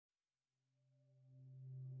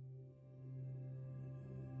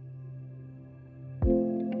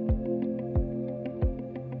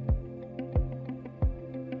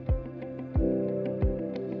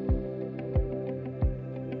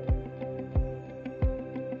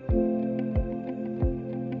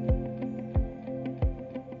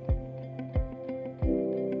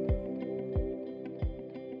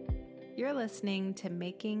listening to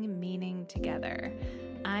Making Meaning Together.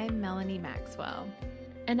 I'm Melanie Maxwell.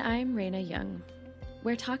 And I'm Raina Young.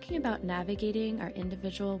 We're talking about navigating our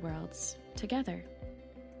individual worlds together.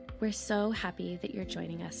 We're so happy that you're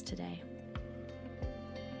joining us today.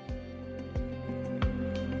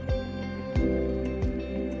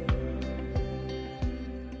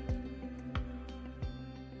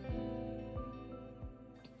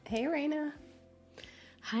 Hey, Raina.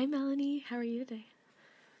 Hi, Melanie. How are you today?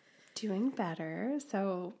 Doing better.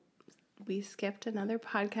 So we skipped another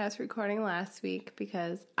podcast recording last week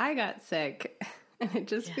because I got sick. And it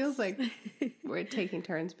just feels like we're taking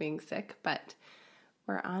turns being sick. But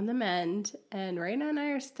we're on the mend. And Raina and I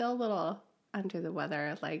are still a little under the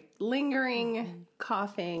weather, like lingering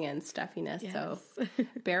coughing and stuffiness. Yes. So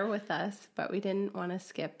bear with us. But we didn't want to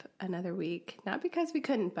skip another week. Not because we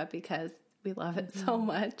couldn't, but because we love it so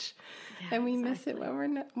much. Yeah, and we miss it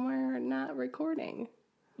when we're not recording.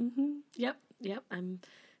 Mm-hmm. Yep. I'm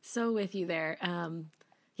so with you there.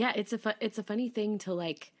 It's a funny thing to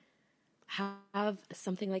like have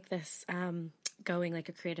something like this going, like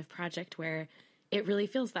a creative project where it really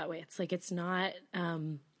feels that way. It's like it's not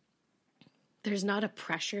there's not a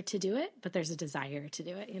pressure to do it, but there's a desire to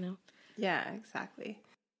do it, you know? Yeah, exactly.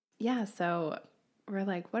 Yeah, so we're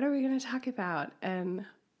like, what are we going to talk about? And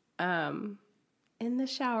in the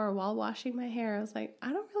shower while washing my hair, I was like,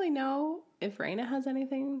 I don't really know if Raina has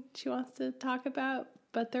anything she wants to talk about,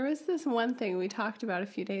 but there was this one thing we talked about a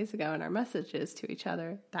few days ago in our messages to each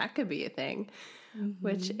other. That could be a thing,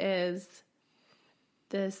 which is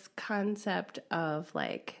this concept of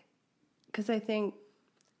like, because I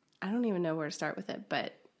don't even know where to start with it,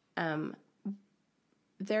 but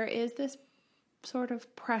there is this sort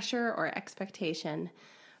of pressure or expectation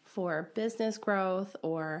for business growth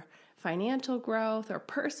or financial growth or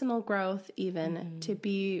personal growth even to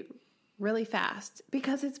be really fast,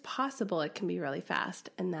 because it's possible it can be really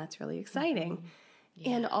fast, and that's really exciting.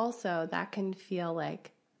 Yeah. And also that can feel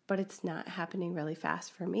like, but it's not happening really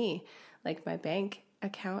fast for me. Like my bank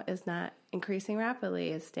account is not increasing rapidly,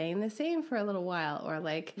 it's staying the same for a little while, or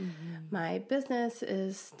like my business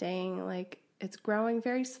is staying like it's growing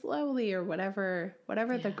very slowly, or whatever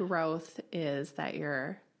the growth is that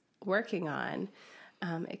you're working on.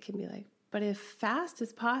 It can be like, but if fast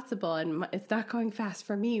is possible and it's not going fast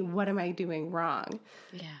for me, what am I doing wrong?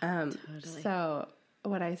 Yeah, totally. So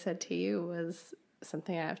what I said to you was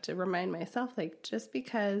something I have to remind myself, like just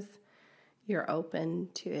because you're open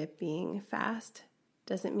to it being fast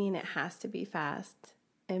doesn't mean it has to be fast.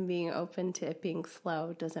 And being open to it being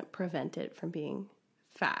slow doesn't prevent it from being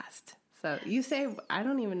fast. So you say, I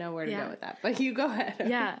don't even know where to go with that, but you go ahead.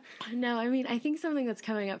 Yeah. No, I mean, I think something that's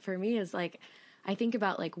coming up for me is like, I think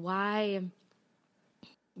about like, where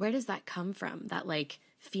does that come from? That like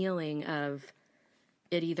feeling of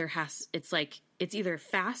it's either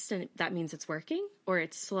fast and that means it's working, or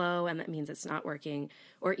it's slow and that means it's not working,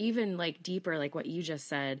 or even like deeper, like what you just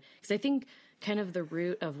said. Because I think kind of the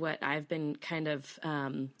root of what I've been kind of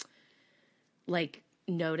like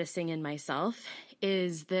noticing in myself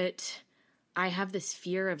is that I have this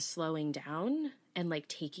fear of slowing down and like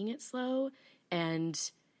taking it slow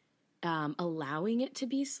and allowing it to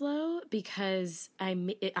be slow, because I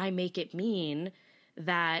make it mean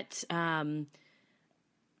that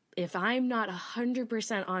if I'm not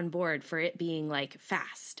 100% on board for it being like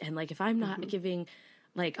fast, and like if I'm not giving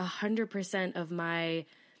like 100% of my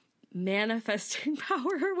manifesting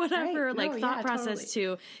power or whatever, thought process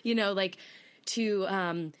totally. To, you know, like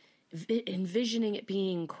to envisioning it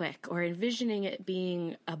being quick or envisioning it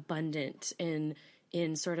being abundant in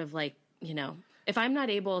sort of like, you know, if I'm not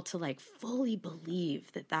able to like fully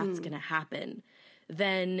believe that that's going to happen,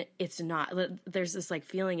 then it's not, there's this like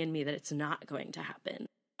feeling in me that it's not going to happen.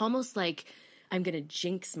 Almost like I'm going to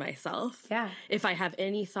jinx myself. Yeah. If I have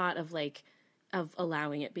any thought of like, of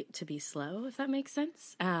allowing it to be slow, if that makes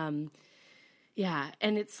sense. Yeah.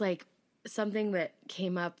 And it's like something that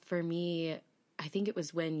came up for me. I think it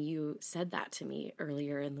was when you said that to me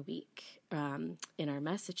earlier in the week, in our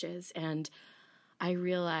messages. And I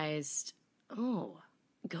realized,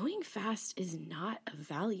 going fast is not a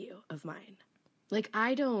value of mine. Like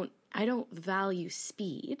I don't value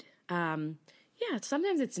speed. Yeah,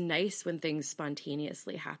 sometimes it's nice when things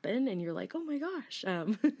spontaneously happen and you're like, oh my gosh,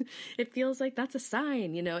 it feels like that's a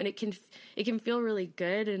sign, you know, and it can feel really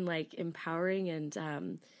good and like empowering and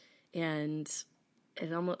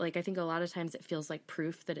it almost like, I think a lot of times it feels like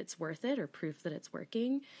proof that it's worth it or proof that it's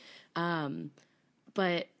working.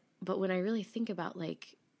 But when I really think about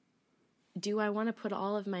like, do I want to put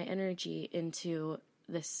all of my energy into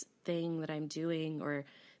this thing that I'm doing, or,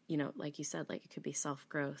 you know, like you said, like it could be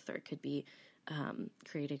self-growth or it could be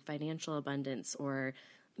creating financial abundance or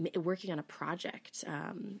working on a project.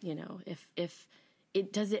 If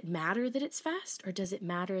it, does it matter that it's fast, or does it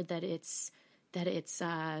matter that that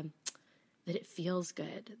it feels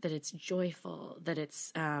good, that it's joyful, that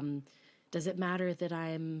it's, does it matter that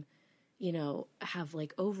I'm, have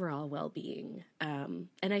like overall well-being? And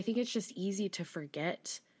I think it's just easy to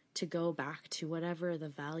forget to go back to whatever the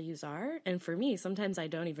values are. And for me, sometimes I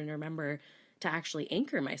don't even remember to actually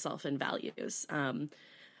anchor myself in values.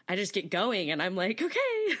 I just get going and I'm like, okay,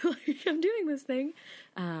 like, I'm doing this thing.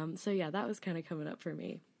 So yeah, that was kind of coming up for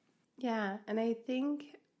me. Yeah. And I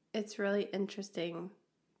think it's really interesting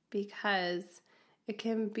because it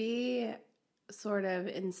can be sort of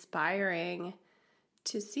inspiring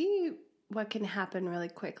to see what can happen really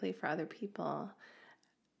quickly for other people.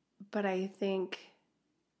 But I think,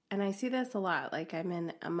 and I see this a lot, like I'm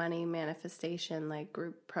in a money manifestation like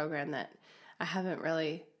group program that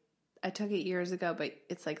I took it years ago, but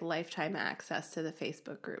it's like lifetime access to the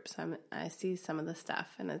Facebook group. So I see some of the stuff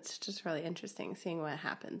and it's just really interesting seeing what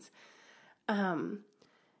happens. And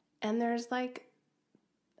there's like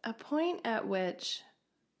a point at which,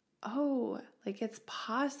 like it's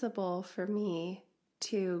possible for me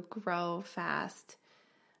to grow fast,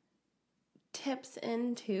 tips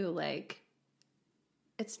into like,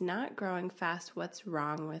 it's not growing fast, what's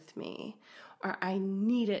wrong with me? Or I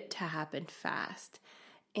need it to happen fast.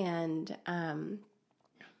 And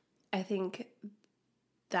I think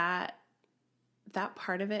that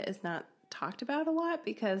part of it is not talked about a lot,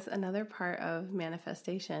 because another part of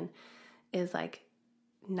manifestation is like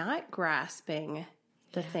not grasping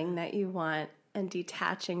the thing that you want and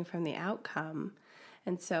detaching from the outcome.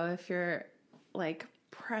 And so if you're like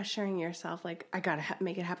pressuring yourself, like, I gotta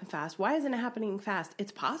make it happen fast. Why isn't it happening fast?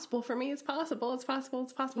 It's possible for me. It's possible. It's possible.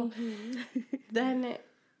 It's possible. Mm-hmm. Then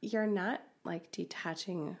you're not like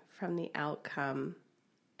detaching from the outcome,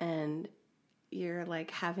 and you're like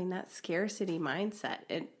having that scarcity mindset.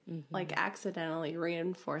 It like accidentally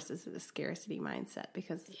reinforces the scarcity mindset,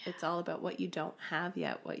 because it's all about what you don't have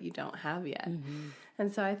yet, what you don't have yet. Mm-hmm.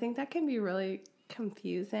 And so I think that can be really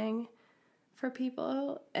confusing for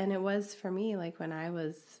people. And it was for me, like when I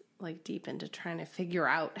was like deep into trying to figure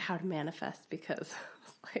out how to manifest, because I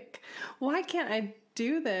was like, why can't I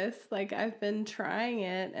do this? Like I've been trying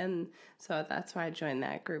it. And so that's why I joined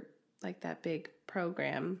that group, like that big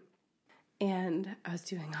program. And I was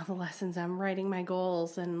doing all the lessons. I'm writing my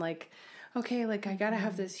goals and like, okay, like I gotta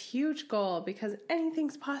have this huge goal because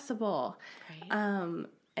anything's possible. Right.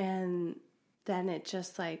 And then it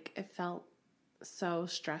just like, it felt so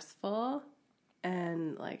stressful.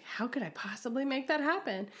 And like, how could I possibly make that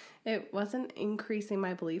happen? It wasn't increasing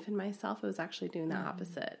my belief in myself. It was actually doing the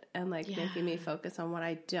opposite and like making me focus on what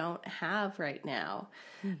I don't have right now.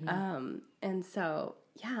 Mm-hmm. And so,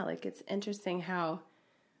 yeah, like it's interesting how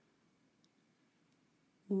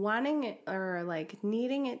wanting it, or like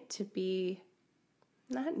needing it to be,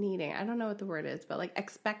 not needing, I don't know what the word is, but like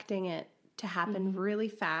expecting it to happen really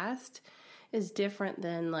fast is different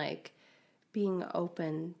than like being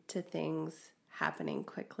open to things happening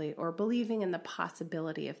quickly, or believing in the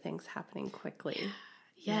possibility of things happening quickly.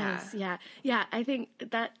 Yes. Yeah. I think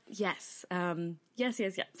that, yes. Yes.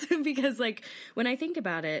 Because like when I think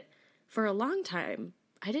about it, for a long time,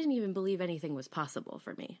 I didn't even believe anything was possible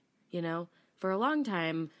for me. For a long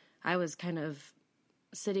time, I was kind of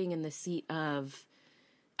sitting in the seat of,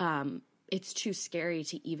 it's too scary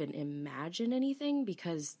to even imagine anything,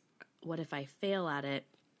 because what if I fail at it?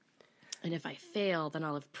 And if I fail, then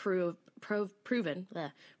I'll have proven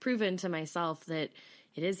to myself that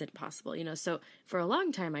it isn't possible, So for a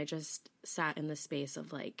long time, I just sat in the space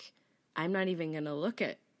of like, I'm not even going to look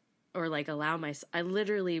at or like I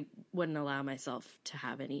literally wouldn't allow myself to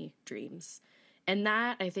have any dreams. And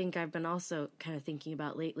that, I think I've been also kind of thinking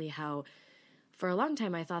about lately, how for a long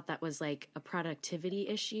time I thought that was like a productivity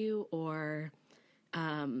issue, or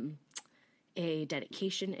a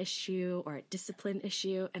dedication issue, or a discipline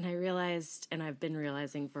issue. And I realized, and I've been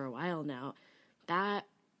realizing for a while now, that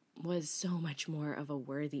was so much more of a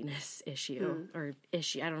worthiness issue or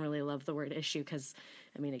issue. I don't really love the word issue because,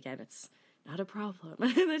 I mean, again, it's not a problem.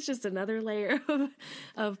 That's just another layer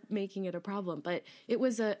of making it a problem. But it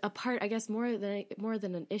was a part, I guess, more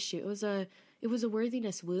than an issue. It was a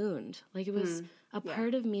worthiness wound. Like it was a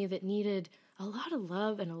part of me that needed a lot of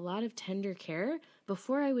love and a lot of tender care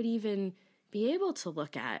before I would even be able to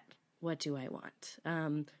look at what do I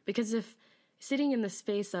want. Because if sitting in the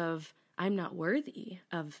space of I'm not worthy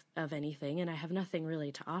of anything and I have nothing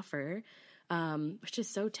really to offer, which is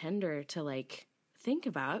so tender to like think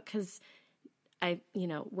about, because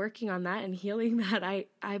working on that and healing that,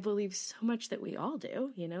 I believe so much that we all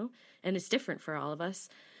do, and it's different for all of us.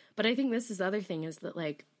 But I think this is the other thing, is that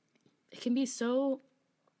like, it can be so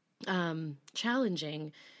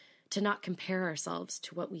challenging to not compare ourselves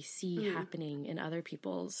to what we see happening in other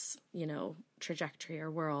people's, trajectory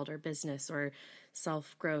or world or business or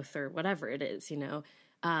self-growth or whatever it is,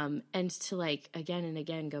 and to like, again and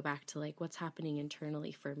again, go back to like, what's happening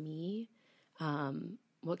internally for me?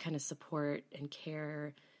 What kind of support and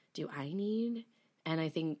care do I need? And I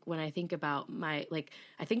think when I think about I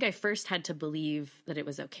think I first had to believe that it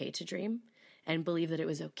was okay to dream, and believe that it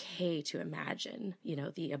was okay to imagine,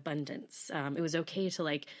 the abundance. It was okay to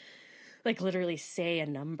like literally say a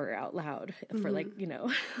number out loud for like,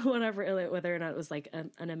 whatever, whether or not it was like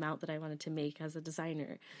an amount that I wanted to make as a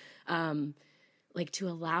designer. Like to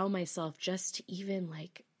allow myself just to even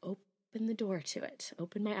like open the door to it,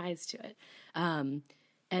 open my eyes to it.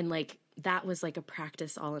 And like, that was like a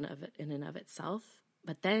practice all in and of itself.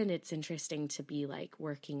 But then it's interesting to be like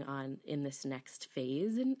working on in this next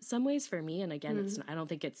phase in some ways for me. And again, I don't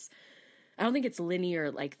think it's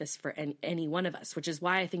linear like this for any one of us, which is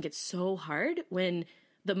why I think it's so hard when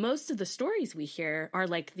the most of the stories we hear are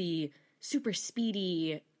like the super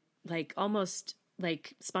speedy, like almost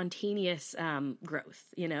like spontaneous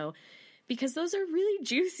growth, because those are really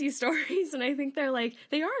juicy stories. And I think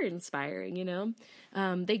they are inspiring,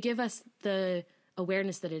 they give us the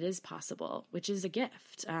awareness that it is possible, which is a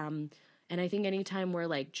gift. And I think anytime we're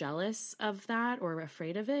like jealous of that or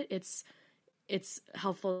afraid of it, it's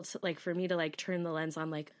helpful to like, for me to like turn the lens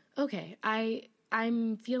on like, okay,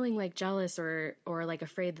 I'm feeling like jealous or like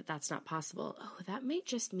afraid that that's not possible. Oh, that may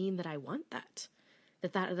just mean that I want that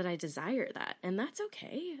I desire that. And that's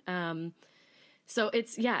okay. So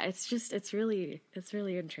it's really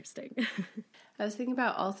interesting. I was thinking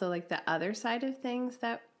about also like the other side of things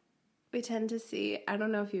that we tend to see. I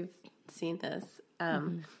don't know if you've seen this.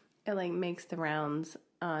 It like makes the rounds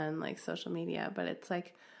on like social media, but it's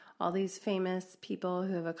like all these famous people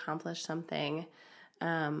who have accomplished something.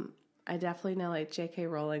 I definitely know like J.K.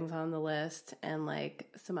 Rowling's on the list and like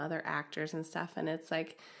some other actors and stuff. And it's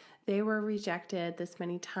like they were rejected this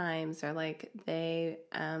many times, or like they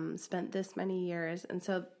spent this many years. And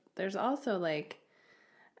so there's also like,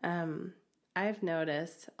 I've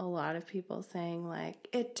noticed a lot of people saying like,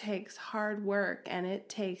 it takes hard work and it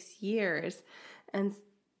takes years. And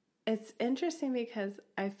it's interesting because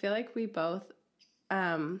I feel like we both,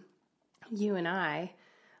 you and I,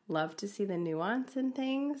 love to see the nuance in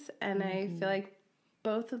things. And I feel like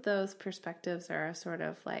both of those perspectives are sort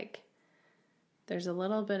of like, there's a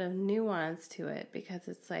little bit of nuance to it, because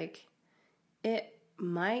it's like, it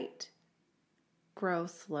might grow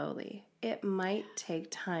slowly. It might take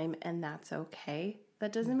time, and that's okay.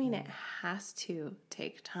 That doesn't mean it has to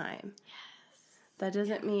take time. Yes. That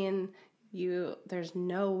doesn't mean there's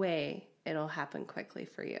no way it'll happen quickly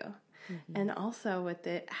for you. And also with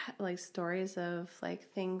it, like stories of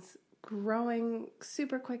like things growing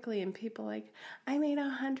super quickly and people like, I made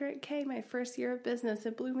 100K my first year of business.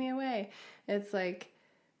 It blew me away. It's like,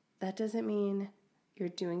 that doesn't mean you're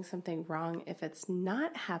doing something wrong if it's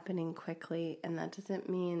not happening quickly. And that doesn't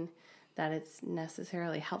mean that it's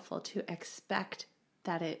necessarily helpful to expect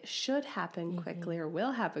that it should happen quickly or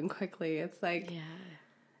will happen quickly. It's like,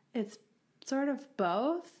 it's sort of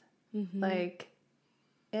both. Like,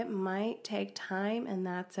 it might take time, and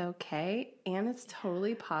that's okay. And it's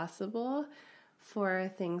totally possible for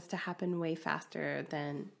things to happen way faster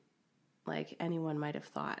than like anyone might have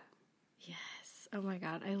thought. Yes. Oh my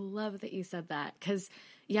God. I love that you said that. 'Cause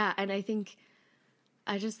and I think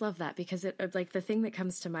I just love that, because it like the thing that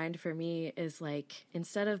comes to mind for me is like,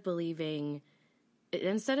 instead of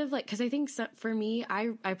like, cause I think for me,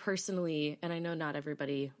 I personally, and I know not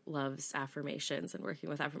everybody loves affirmations and working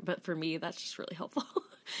with but for me, that's just really helpful.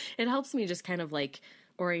 It helps me just kind of like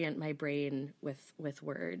orient my brain with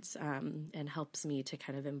words, and helps me to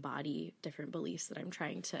kind of embody different beliefs that I'm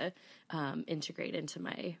trying to integrate into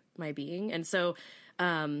my being. And so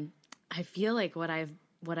I feel like what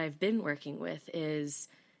I've been working with is,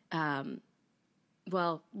 the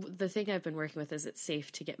thing I've been working with is it's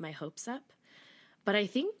safe to get my hopes up. But I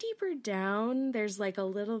think deeper down, there's like a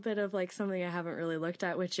little bit of like something I haven't really looked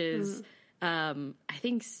at, which is, I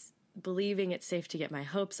think believing it's safe to get my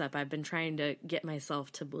hopes up. I've been trying to get myself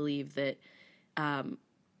to believe that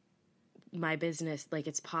my business, like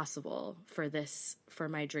it's possible for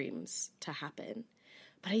my dreams to happen.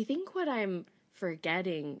 But I think what I'm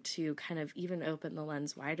forgetting to kind of even open the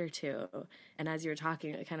lens wider to, and as you were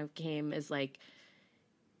talking, it kind of came is like,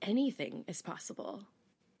 anything is possible.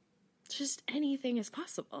 Just anything is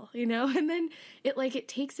possible, and then it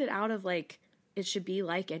takes it out of like it should be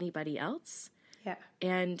like anybody else. Yeah.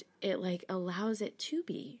 And it like allows it to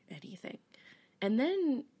be anything. And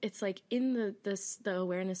then it's like in the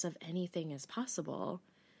awareness of anything is possible,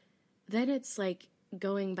 then it's like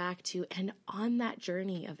going back to, and on that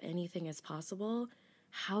journey of anything is possible,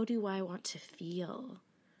 how do I want to feel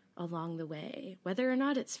along the way? Whether or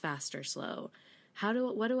not it's fast or slow,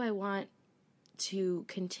 what do I want to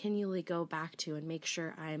continually go back to and make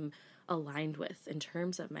sure I'm aligned with in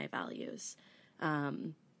terms of my values?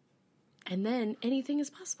 And then anything is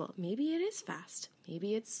possible. Maybe it is fast.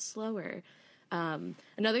 Maybe it's slower.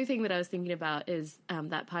 Another thing that I was thinking about is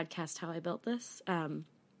that podcast, How I Built This.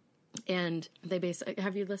 And they basically,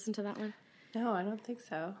 have you listened to that one? No, I don't think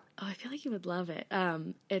so. Oh, I feel like you would love it.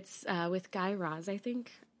 It's with Guy Raz, I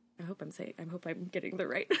think. I hope I'm getting the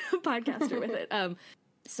right podcaster with it.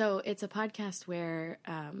 So it's a podcast where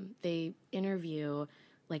they interview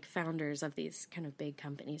like founders of these kind of big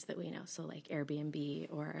companies that we know. So like Airbnb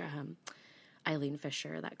or Eileen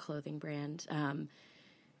Fisher, that clothing brand.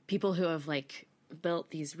 People who have like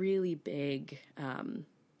built these really big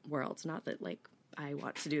worlds. Not that like I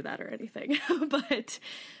want to do that or anything, but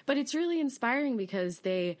it's really inspiring because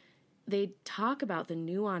they talk about the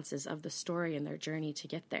nuances of the story and their journey to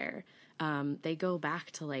get there. They go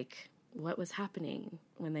back to like what was happening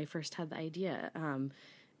when they first had the idea.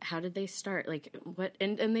 How did they start? Like what,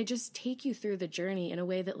 and they just take you through the journey in a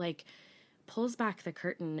way that like pulls back the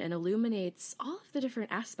curtain and illuminates all of the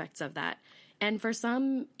different aspects of that. And for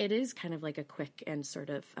some, it is kind of like a quick and sort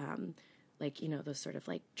of, like, you know, those sort of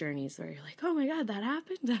like journeys where you're like, oh my God, that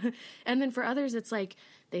happened. And then for others, it's like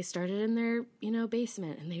they started in their, you know,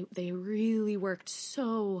 basement and they really worked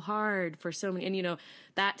so hard for so many. And, you know,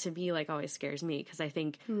 that to me, like always scares me because I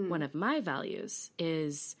think one of my values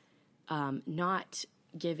is not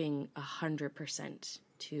giving 100%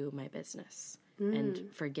 to my business and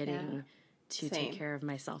forgetting to take care of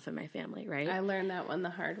myself and my family, right? I learned that one the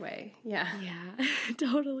hard way. Yeah. Yeah,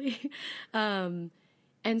 totally.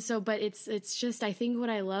 And so, but it's just, I think what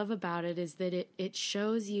I love about it is that it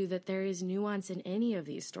shows you that there is nuance in any of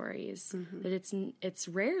these stories, that it's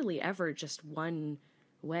rarely ever just one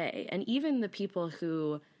way. And even the people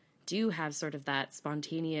who do have sort of that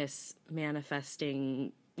spontaneous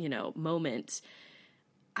manifesting, you know, moment,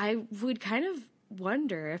 I would kind of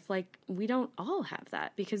wonder if like we don't all have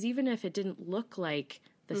that, because even if it didn't look like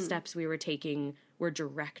the steps we were taking were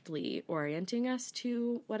directly orienting us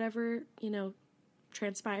to whatever, you know,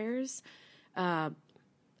 transpires, I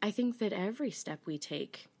think that every step we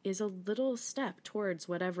take is a little step towards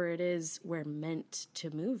whatever it is we're meant to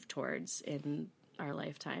move towards in our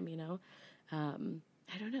lifetime, you know?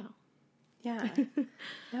 I don't know. Yeah.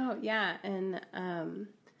 No, yeah. And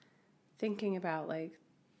thinking about like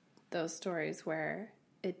those stories where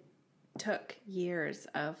it took years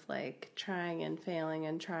of like trying and failing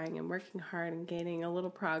and trying and working hard and gaining a little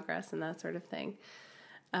progress and that sort of thing.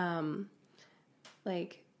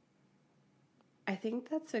 Like, I think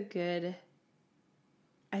that's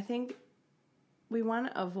I think we want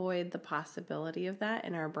to avoid the possibility of that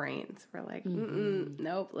in our brains. We're like,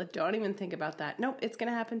 nope, don't even think about that. Nope, it's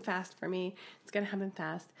going to happen fast for me. It's going to happen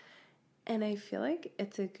fast. And I feel like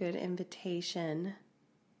it's a good invitation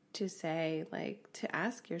to say, like, to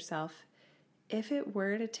ask yourself, if it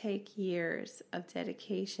were to take years of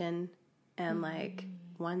dedication and like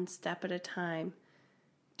one step at a time,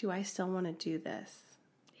 do I still want to do this?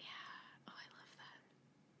 Yeah. Oh, I love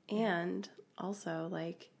that. And also,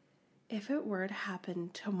 like, if it were to happen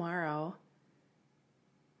tomorrow,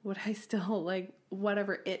 would I still, like,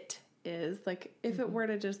 whatever it is, like, if it were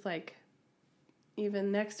to just, like,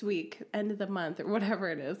 even next week, end of the month, or whatever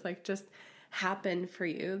it is, like, just happen for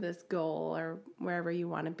you, this goal or wherever you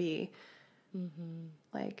want to be,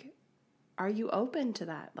 like, are you open to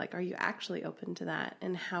that? Like, are you actually open to that?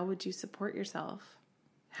 And how would you support yourself?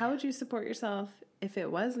 How would you support yourself if it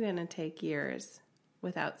was going to take years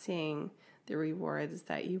without seeing the rewards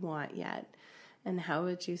that you want yet? And how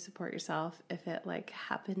would you support yourself if it like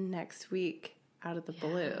happened next week out of the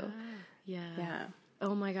blue? Yeah.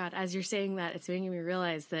 Oh my God. As you're saying that, it's making me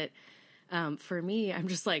realize that for me, I'm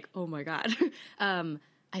just like, oh my God.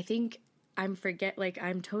 I think I'm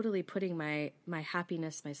totally putting my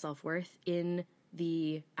happiness, my self-worth in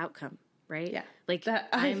the outcome, right? Yeah. Like that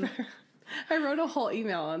I wrote a whole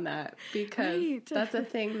email on that because that's a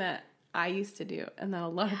thing that I used to do and that a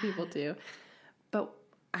lot of people do. But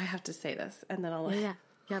I have to say this and then I'll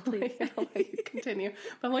please. I'll let you continue.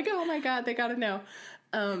 But I'm like, oh my God, they got to know.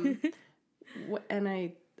 And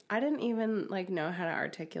I didn't even like know how to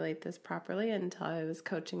articulate this properly until I was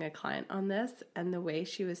coaching a client on this, and the way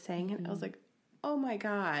she was saying it, I was like, oh my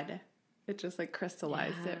God, it just like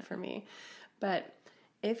crystallized it for me. But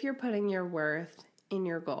if you're putting your worth in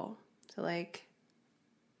your goal, so like,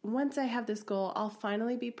 once I have this goal, I'll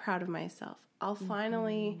finally be proud of myself. I'll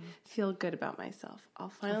finally feel good about myself. I'll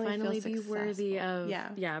finally feel be successful. worthy of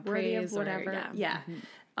worthy praise of whatever. or,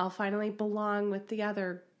 I'll finally belong with the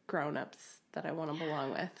other grown-ups that I want to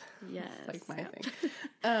belong with. Yes. It's like my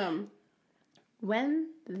thing. When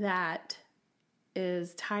that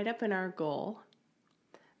is tied up in our goal,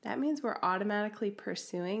 that means we're automatically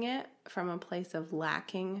pursuing it from a place of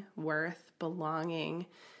lacking worth, belonging,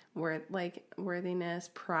 worthiness,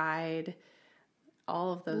 pride,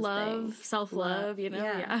 all of those things. Self-love,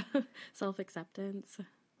 self-acceptance.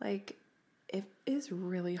 Like, it is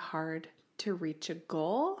really hard to reach a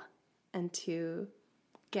goal and to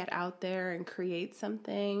get out there and create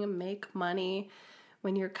something, make money,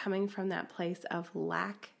 when you're coming from that place of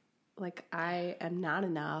lack, like, I am not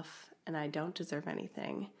enough and I don't deserve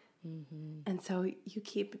anything. And so you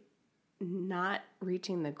keep not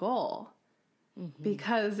reaching the goal.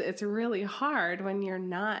 Because it's really hard when you're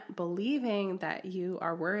not believing that you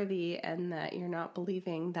are worthy and that you're not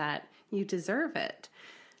believing that you deserve it.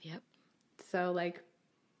 Yep. So, like,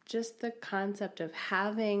 just the concept of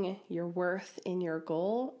having your worth in your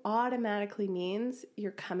goal automatically means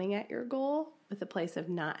you're coming at your goal with a place of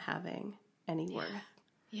not having any worth.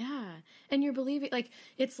 Yeah. And you're believing, like,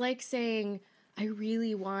 it's like saying, I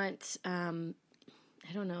really want, I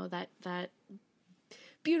don't know, that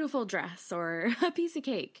beautiful dress or a piece of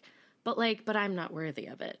cake, but I'm not worthy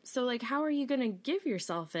of it. So, like, how are you going to give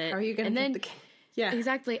yourself it? How are you going to get the cake? Yeah.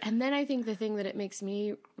 Exactly. And then I think the thing that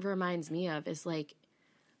it reminds me of is, like,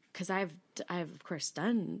 because I've of course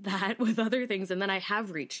done that with other things, and then I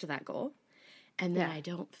have reached that goal, and then I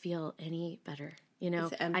don't feel any better.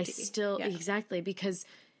 It's empty. I still, exactly, because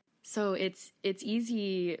so it's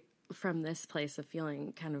easy from this place of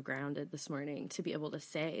feeling kind of grounded this morning to be able to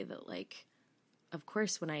say that, like, of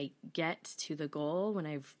course, when I get to the goal, when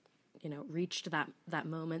I've, reached that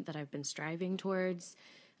moment that I've been striving towards,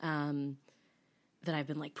 that I've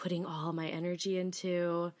been, like, putting all my energy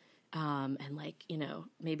into, and, like,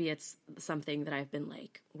 maybe it's something that I've been,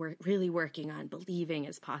 like, really working on believing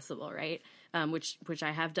is possible, right? Which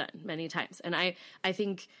I have done many times. And I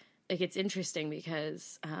think, like, it's interesting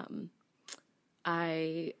because,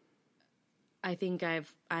 I think I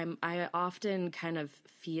often kind of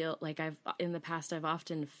feel like in the past, I've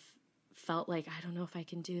often felt like, I don't know if I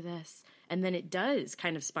can do this. And then it does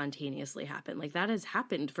kind of spontaneously happen. Like, that has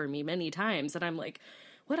happened for me many times. And I'm like,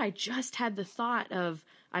 what? I just had the thought of,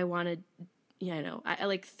 I wanted, I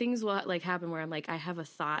like, things will, like, happen where I'm like, I have a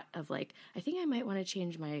thought of, like, I think I might want to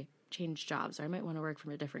change jobs, or I might want to work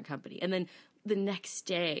from a different company. And then the next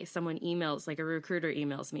day someone emails, like a recruiter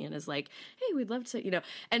emails me and is like, hey, we'd love to,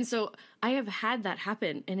 and so I have had that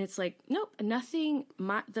happen, and it's like, nope, nothing,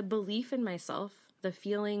 the belief in myself, the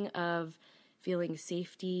feeling of feeling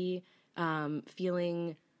safety,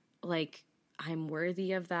 feeling like I'm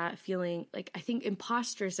worthy of that, feeling like, I think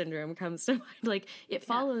imposter syndrome comes to mind. Like, it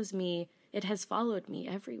follows me. It has followed me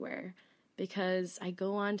everywhere, because I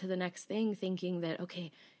go on to the next thing thinking that,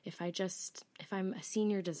 okay, if I'm a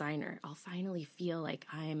senior designer, I'll finally feel like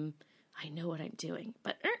I know what I'm doing.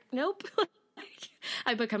 But nope.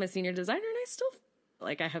 I become a senior designer and I still feel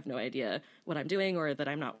like I have no idea what I'm doing, or that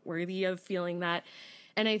I'm not worthy of feeling that.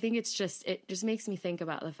 And I think it just makes me think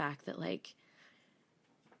about the fact that, like,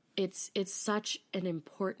 it's such an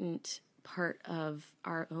important part of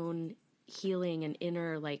our own healing and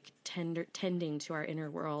inner, like, tending to our inner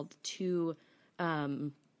world to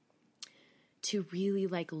really,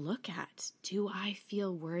 like, look at, do I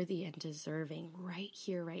feel worthy and deserving right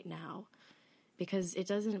here, right now? Because it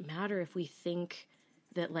doesn't matter if we think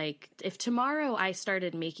that, like, if tomorrow I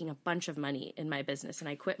started making a bunch of money in my business and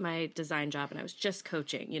I quit my design job and I was just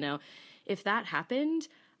coaching, if that happened,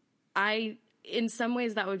 in some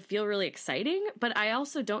ways that would feel really exciting, but I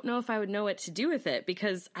also don't know if I would know what to do with it,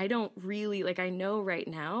 because I don't really, like, I know right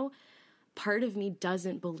now part of me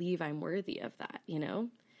doesn't believe I'm worthy of that,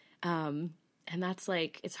 and that's,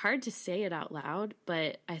 like, it's hard to say it out loud,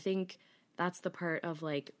 but I think that's the part of,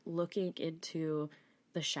 like, looking into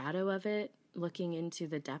the shadow of it, looking into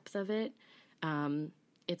the depth of it.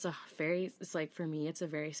 It's like, for me, it's a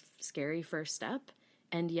very scary first step.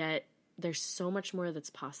 And yet there's so much more that's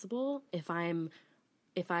possible if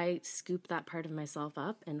I scoop that part of myself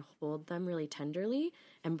up and hold them really tenderly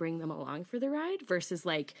and bring them along for the ride, versus,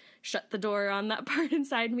 like, shut the door on that part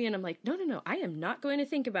inside me. And I'm like, no, I am not going to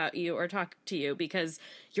think about you or talk to you, because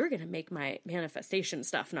you're going to make my manifestation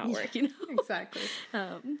stuff not work, Exactly.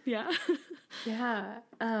 Yeah. Yeah.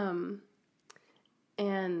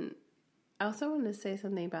 And I also wanted to say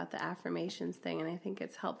something about the affirmations thing. And I think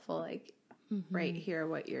it's helpful. Like, right here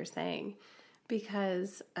what you're saying,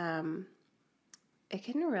 because it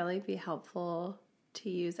can really be helpful to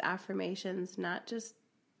use affirmations, not just,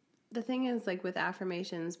 the thing is, like with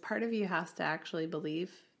affirmations, part of you has to actually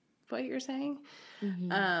believe what you're saying.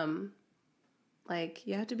 Like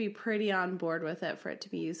you have to be pretty on board with it for it to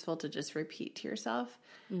be useful to just repeat to yourself.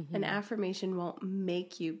 An affirmation won't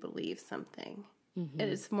make you believe something. It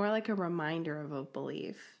is more like a reminder of a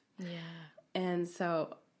belief. Yeah. And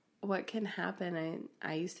so what can happen,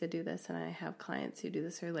 I used to do this, and I have clients who do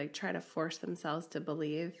this, who like try to force themselves to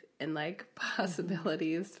believe in like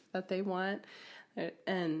possibilities that they want.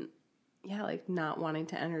 And yeah, like not wanting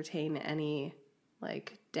to entertain any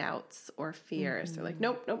like doubts or fears. They're like,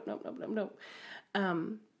 nope.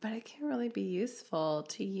 But it can really be useful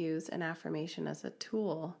to use an affirmation as a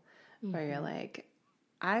tool where you're like,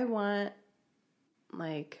 I want,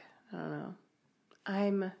 like, I don't know,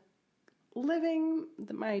 I'm living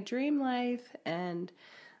my dream life, and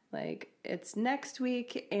like it's next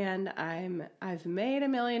week, and I've made $1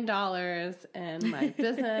 million, and my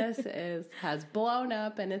business has blown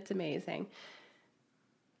up, and it's amazing.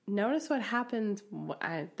 Notice what happens.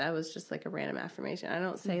 That was just like a random affirmation. I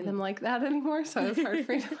don't say them like that anymore, so it's hard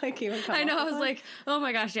for me to like even come I know. up I with was one. like, oh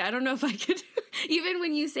my gosh, yeah, I don't know if I could. Even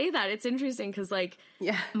when you say that, it's interesting because like,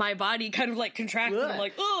 my body kind of like contracts, and I'm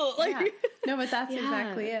like, oh, like, Yeah. No, but that's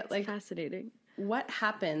exactly it. It's Like, fascinating. what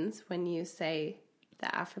happens when you say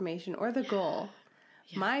the affirmation or the goal?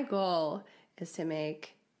 My goal is to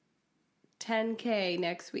make 10K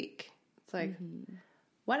next week. It's like,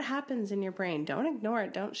 what happens in your brain? Don't ignore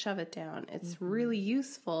it. Don't shove it down. It's really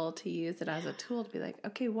useful to use it as a tool to be like,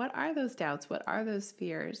 okay, what are those doubts? What are those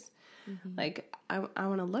fears? Like, I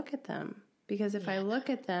want to look at them, because if I look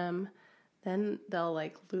at them, then they'll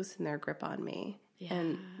like loosen their grip on me. Yeah.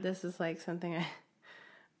 And this is like something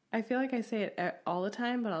I feel like I say it all the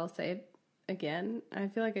time, but I'll say it again. I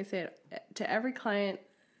feel like I say it to every client.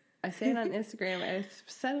 I say it on Instagram. I've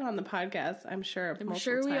said it on the podcast, I'm sure. I'm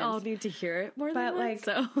sure we all need to hear it more than once.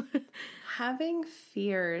 So having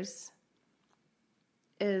fears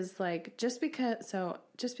is like, just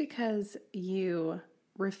because you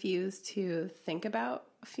refuse to think about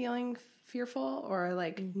feeling fearful or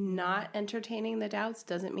like not entertaining the doubts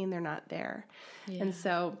doesn't mean they're not there. Yeah. And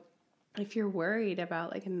so if you're worried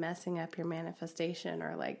about like messing up your manifestation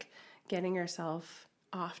or like getting yourself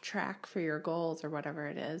off track for your goals or whatever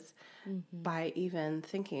it is, by even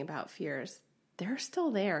thinking about fears, they're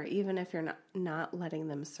still there, even if you're not letting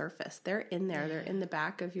them surface. They're in there. They're in the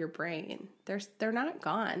back of your brain. They're not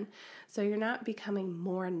gone. So you're not becoming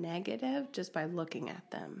more negative just by looking at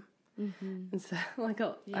them. And so like,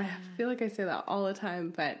 I feel like I say that all the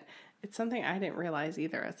time, but it's something I didn't realize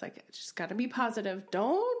either. It's like, I just got to be positive.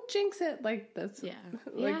 Don't jinx it. Like that's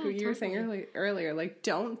like what you were saying earlier, like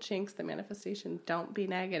don't jinx the manifestation. Don't be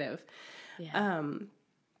negative. Yeah.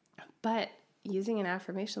 But using an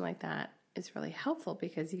affirmation like that is really helpful,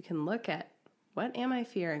 because you can look at, what am I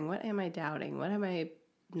fearing? What am I doubting? What am I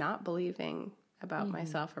not believing about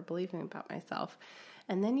myself or believing about myself?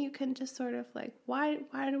 And then you can just sort of like, why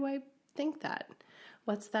do I think that?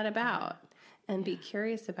 What's that about? And be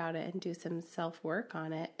curious about it and do some self-work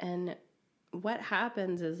on it. And what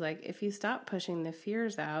happens is, like, if you stop pushing the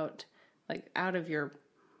fears out, like out of your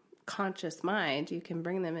conscious mind, you can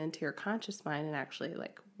bring them into your conscious mind and actually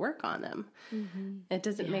like work on them. It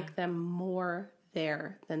doesn't make them more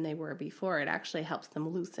there than they were before. It actually helps them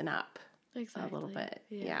loosen up a little bit.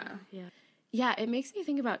 Yeah. It makes me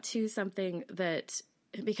think about too, something that,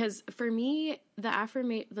 because for me,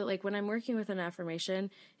 like when I'm working with an affirmation,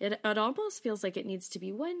 it almost feels like it needs to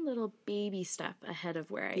be one little baby step ahead of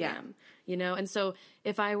where I am, you know? And so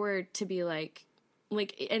if I were to be like,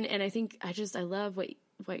 and I think I love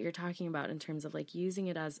what you're talking about in terms of like using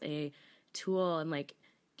it as a tool and like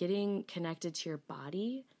getting connected to your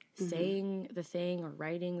body, saying the thing or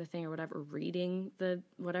writing the thing or whatever, reading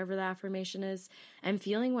whatever the affirmation is, and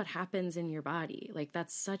feeling what happens in your body. Like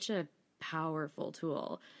that's such a powerful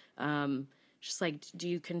tool. Just like, do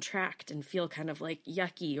you contract and feel kind of like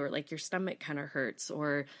yucky, or like your stomach kind of hurts,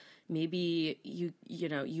 or maybe you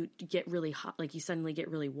get really hot, like you suddenly get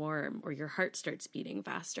really warm, or your heart starts beating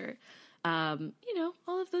faster.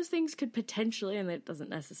 All of those things could potentially, and it doesn't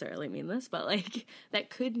necessarily mean this, but like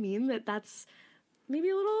that could mean that that's maybe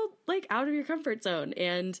a little like out of your comfort zone.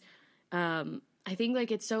 And I think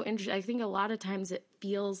like it's so interesting. I think a lot of times it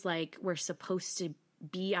feels like we're supposed to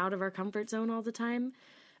be out of our comfort zone all the time.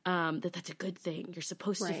 That's a good thing. You're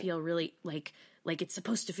supposed to feel really like it's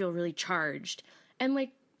supposed to feel really charged. And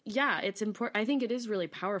like, yeah, it's important. I think it is really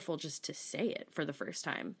powerful just to say it for the first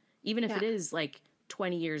time, even if it is like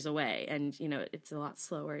 20 years away and, you know, it's a lot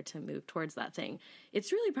slower to move towards that thing.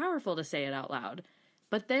 It's really powerful to say it out loud.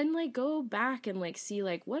 But then like go back and like see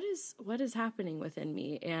like what is happening within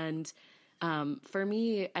me. And for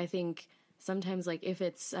me, I think sometimes like if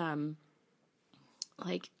it's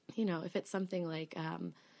like, you know, if it's something like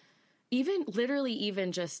even literally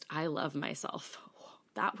even just I love myself.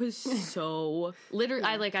 That was so literally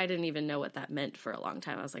I didn't even know what that meant for a long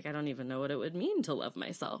time. I was like, I don't even know what it would mean to love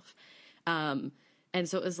myself. And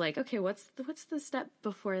so it was like, okay, what's the step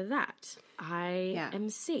before that? I am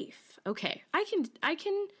safe. Okay. I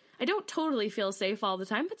don't totally feel safe all the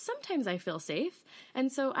time, but sometimes I feel safe.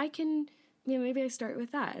 And so I can, you know, maybe I start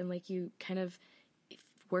with that and like you kind of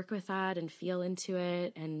work with that and feel into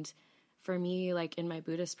it. And for me, like in my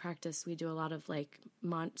Buddhist practice, we do a lot of like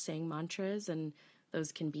saying mantras, and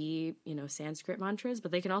those can be, you know, Sanskrit mantras,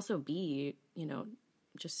 but they can also be, you know,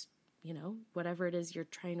 just, you know, whatever it is you're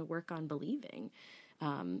trying to work on believing,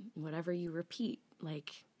 whatever you repeat,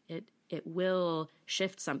 like it will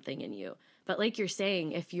shift something in you. But like you're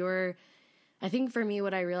saying, I think for me,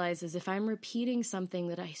 what I realize is if I'm repeating something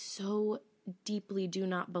that I so deeply do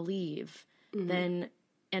not believe, then,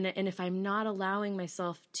 and if I'm not allowing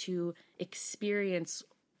myself to experience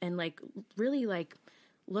and like really like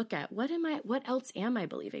look at what else am I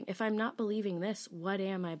believing? If I'm not believing this, what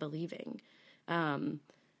am I believing?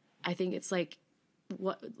 I think it's like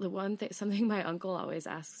something my uncle always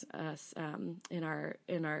asks us in our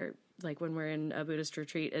like when we're in a Buddhist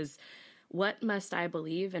retreat is, what must I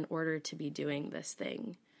believe in order to be doing this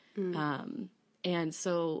thing? And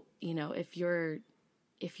so, you know, if you're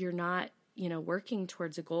not, you know, working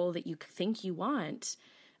towards a goal that you think you want,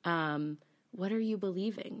 what are you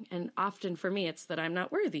believing? And often for me, it's that I'm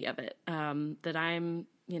not worthy of it. That I'm,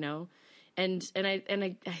 you know, and I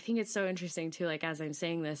think it's so interesting too. Like as I'm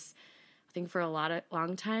saying this, I think for a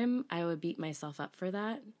long time, I would beat myself up for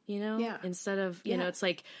that, you know, instead of, you know, it's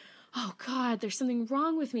like, oh God, there's something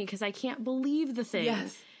wrong with me because I can't believe the thing.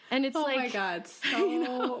 Yes. And it's like, oh my God,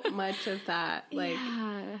 so much of that. Like,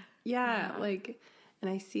 like, and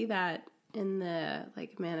I see that in the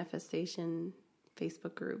like manifestation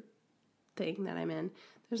Facebook group thing that I'm in.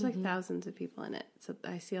 There's like thousands of people in it. So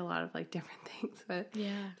I see a lot of like different things, but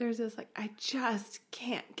there's this like, I just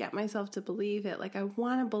can't get myself to believe it. Like I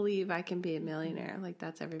want to believe I can be a millionaire. Like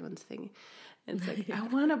that's everyone's thing. And it's like, I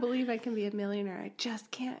want to believe I can be a millionaire. I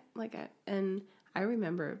just can't and I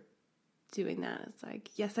remember doing that. It's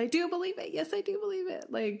like, yes, I do believe it. Yes, I do believe it.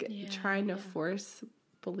 Like trying to force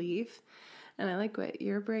belief. And I like what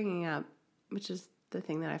you're bringing up, which is the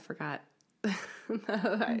thing that I forgot.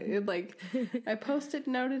 I posted,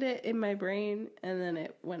 noted it in my brain, and then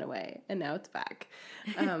it went away, and now it's back.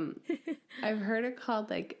 I've heard it called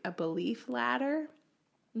like a belief ladder,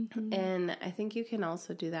 and I think you can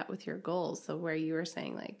also do that with your goals. So where you were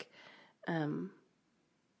saying like, you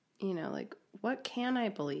know, like what can I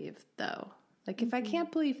believe though? Like if I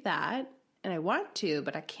can't believe that, and I want to,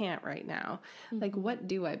 but I can't right now. Like, what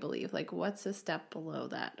do I believe? Like, what's a step below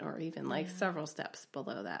that? Or even like several steps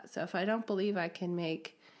below that. So if I don't believe I can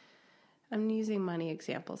I'm using money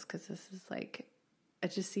examples because this is like, I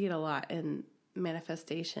just see it a lot in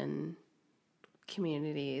manifestation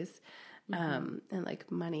communities and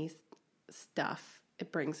like money stuff.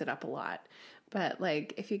 It brings it up a lot. But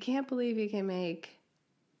like, if you can't believe you can make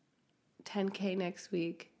 10K next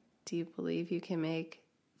week, do you believe you can make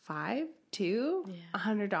 $100?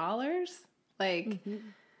 Like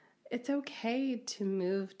it's okay to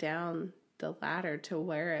move down the ladder to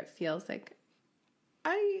where it feels like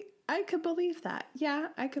I could believe that. Yeah,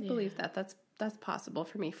 I could believe that. That's possible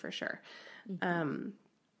for me for sure.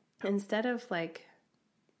 Instead of like,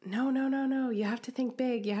 no, you have to think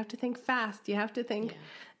big, you have to think fast, you have to think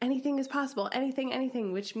anything is possible,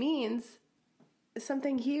 anything, which means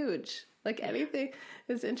something huge. Like anything,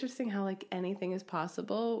 it's interesting how like anything is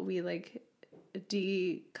possible. We like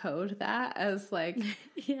decode that as like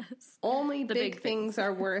only the big things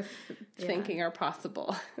are worth thinking are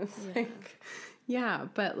possible. It's like,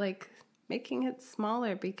 but like making it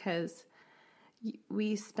smaller because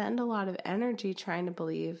we spend a lot of energy trying to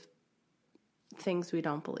believe things we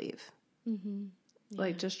don't believe.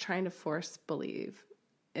 Like just trying to force believe.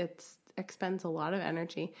 It's expends a lot of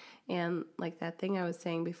energy. And like that thing I was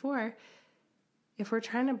saying before, if we're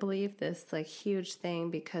trying to believe this like huge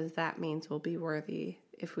thing because that means we'll be worthy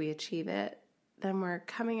if we achieve it, then we're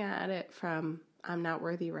coming at it from I'm not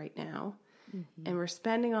worthy right now. And we're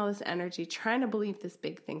spending all this energy trying to believe this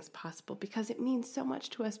big thing's possible because it means so much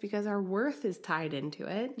to us because our worth is tied into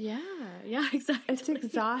it. Yeah, exactly. It's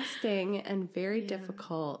exhausting and very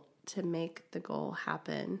difficult to make the goal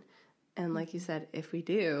happen. And like you said, if we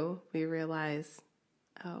do, we realize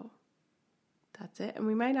oh, that's it. And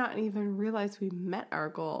we might not even realize we met our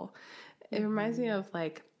goal. It reminds me of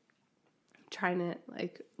like trying to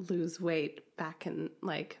like lose weight back in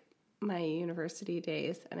like my university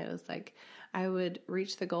days. And it was like, I would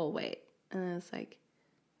reach the goal weight and then it's like,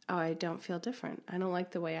 oh, I don't feel different. I don't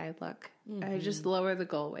like the way I look. I just lower the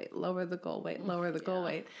goal weight, lower the goal weight, lower the goal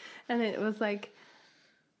weight. And it was like,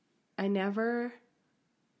 I never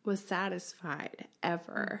was satisfied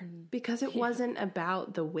ever because it wasn't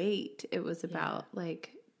about the weight. It was about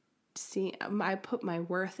like seeing, I put my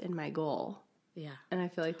worth in my goal. Yeah. And I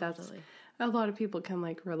feel like that's, a lot of people can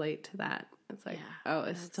like relate to that. It's like, oh,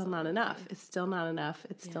 it's still not enough. It's still not enough.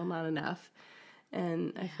 It's still not enough.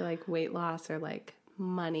 And I feel like weight loss or like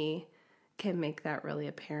money can make that really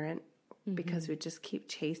apparent because we just keep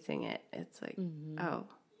chasing it. It's like, oh,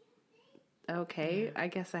 okay, I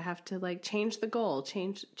guess I have to like change the goal,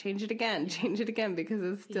 change it again because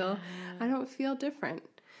it's still, I don't feel different.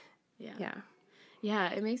 Yeah,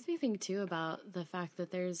 it makes me think too about the fact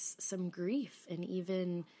that there's some grief and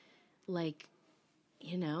even like,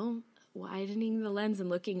 you know, widening the lens and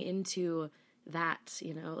looking into that,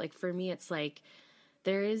 you know, like for me, it's like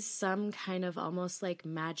there is some kind of almost like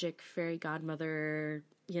magic fairy godmother,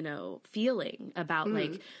 you know, feeling about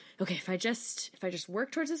like, okay, if I just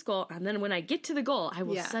work towards this goal and then when I get to the goal, I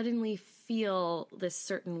will suddenly feel this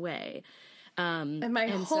certain way. And my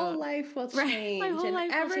whole life will change,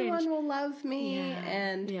 and everyone will love me,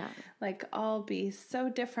 and like I'll be so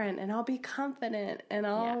different, and I'll be confident, and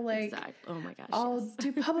I'll oh my gosh, I'll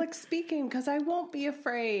do public speaking because I won't be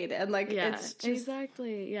afraid, and like it's just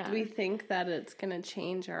we think that it's gonna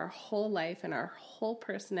change our whole life and our whole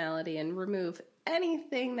personality and remove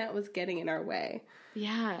anything that was getting in our way.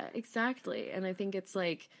 Yeah, exactly, and I think it's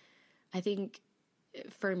like, I think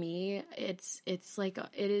for me, it's like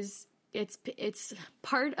it's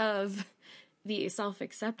part of the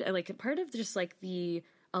self-accept, like part of just like the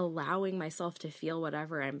allowing myself to feel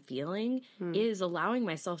whatever I'm feeling is allowing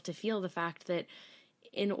myself to feel the fact that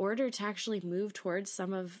in order to actually move towards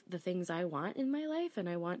some of the things I want in my life and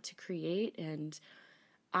I want to create, and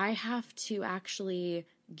I have to actually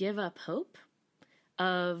give up hope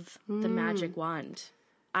of the magic wand.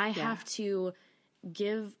 I have to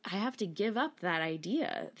give up that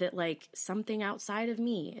idea that like something outside of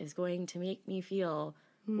me is going to make me feel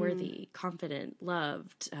worthy, confident,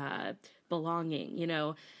 loved, belonging, you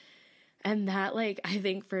know. And that, like, I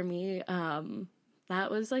think for me,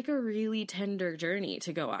 that was like a really tender journey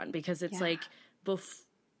to go on because it's like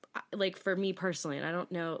like for me personally, and I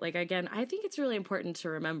don't know, like, again, I think it's really important to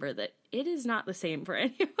remember that it is not the same for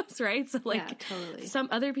any of us, right? So like totally. Some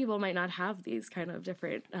other people might not have these kind of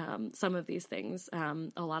different, some of these things.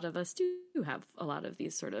 A lot of us do have a lot of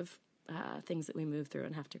these sort of things that we move through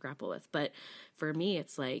and have to grapple with. But for me,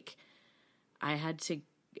 it's like, I had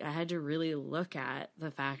to really look at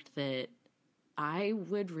the fact that I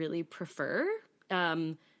would really prefer,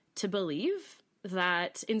 to believe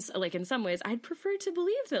that in some ways I'd prefer to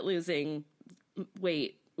believe that losing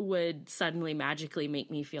weight would suddenly magically make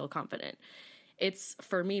me feel confident. It's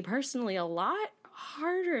for me personally a lot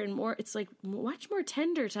harder and more, it's like much more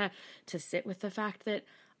tender to sit with the fact that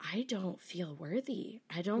I don't feel worthy.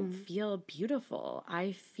 I don't feel beautiful.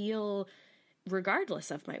 I feel regardless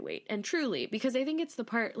of my weight. And truly, because I think it's the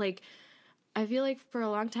part, like, I feel like for a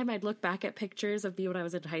long time I'd look back at pictures of me when I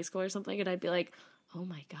was in high school or something and I'd be like, oh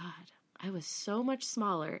my God, I was so much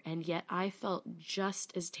smaller, and yet I felt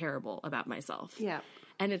just as terrible about myself. Yeah.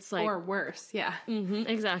 And it's like... Or worse, yeah.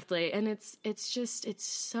 Exactly. And it's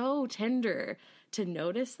so tender to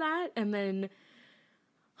notice that and then,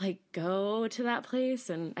 like, go to that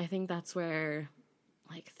place. And I think that's where,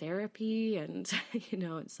 like, therapy and, you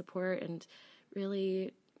know, and support and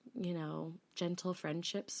really, you know, gentle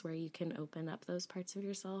friendships where you can open up those parts of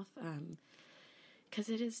yourself, because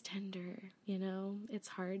it is tender, you know. It's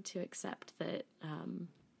hard to accept that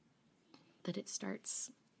that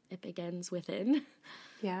it begins within.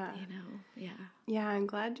 Yeah. You know, yeah. Yeah, I'm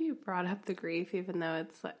glad you brought up the grief, even though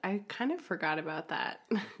it's like, I kind of forgot about that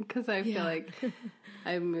because I feel like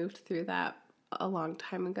I moved through that a long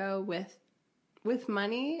time ago with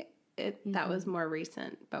money. That was more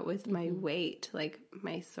recent, but with my weight, like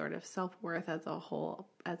my sort of self-worth as a whole,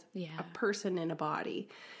 as a person in a body,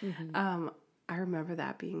 I remember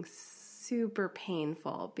that being super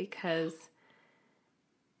painful because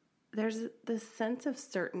there's this sense of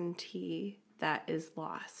certainty that is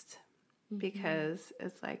lost because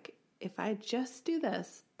it's like, if I just do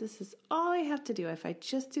this is all I have to do. If I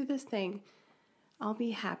just do this thing, I'll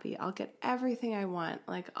be happy. I'll get everything I want.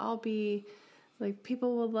 Like, I'll be like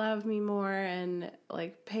people will love me more and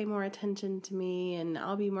like pay more attention to me, and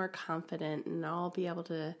I'll be more confident, and I'll be able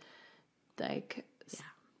to like,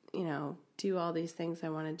 you know, do all these things I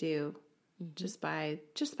want to do just by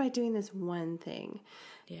doing this one thing.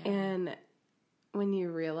 Yeah. And when you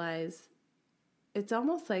realize, it's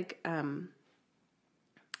almost like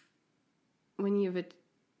when you've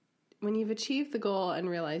achieved the goal and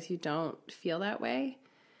realize you don't feel that way,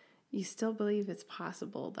 you still believe it's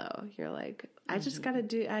possible though. You're like, I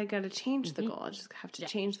gotta change the goal. I just have to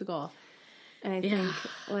change the goal. And I think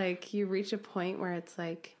like you reach a point where it's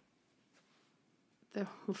like,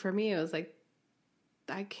 for me, it was like,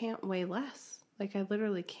 I can't weigh less. Like I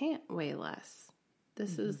literally can't weigh less.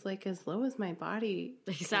 This is like as low as my body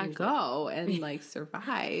can go and like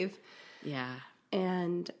survive. Yeah.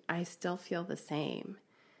 And I still feel the same.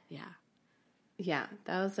 Yeah. Yeah.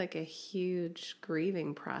 That was like a huge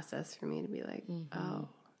grieving process for me to be like, oh,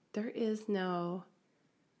 there is no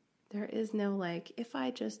like, if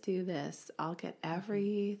I just do this, I'll get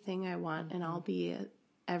everything I want and I'll be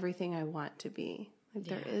everything I want to be. Like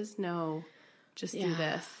there is no just do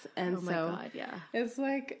this. And oh my God, it's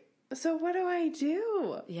like, so what do I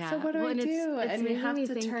do? Yeah. So what do I do? It's and we have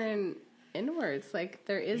to turn inwards. Like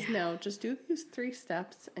there is no, just do these 3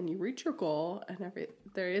 steps and you reach your goal, and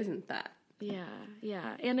there isn't that. Yeah.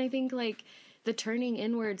 Yeah. And I think like the turning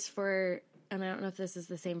inwards and I don't know if this is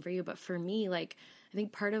the same for you, but for me, like, I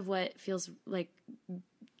think part of what feels like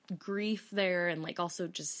grief there, and like also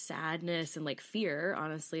just sadness and like fear,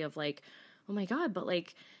 honestly, of like, oh my God, but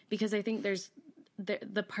like, because I think there's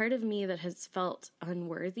the part of me that has felt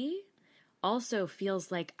unworthy also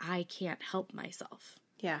feels like I can't help myself.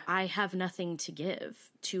 Yeah. I have nothing to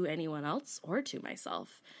give to anyone else or to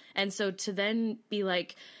myself. And so to then be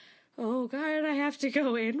like, oh God, I have to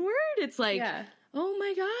go inward. It's like, oh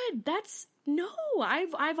my God,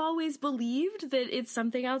 I've always believed that it's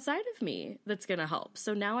something outside of me that's going to help.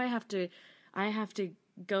 So now I have to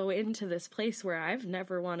go into this place where I've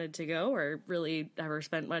never wanted to go or really ever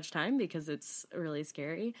spent much time because it's really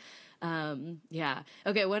scary. Yeah.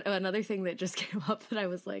 Okay. Another thing that just came up that I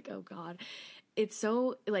was like, oh God, it's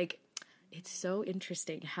so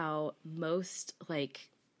interesting how most like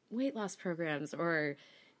weight loss programs or,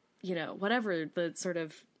 you know, whatever the sort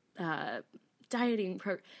of, dieting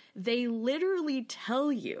they literally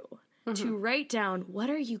tell you to write down, what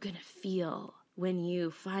are you going to feel when you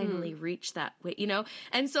finally reach that weight, you know?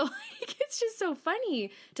 And so like, it's just so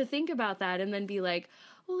funny to think about that and then be like,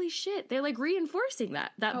 holy shit, they're like reinforcing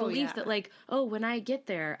that belief that like, oh, when I get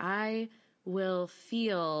there, I will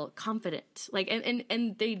feel confident. Like,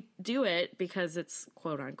 and they do it because it's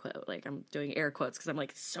quote unquote, like I'm doing air quotes because I'm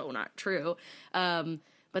like, it's so not true.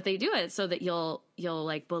 But they do it so that you'll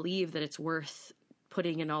like believe that it's worth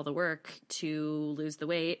putting in all the work to lose the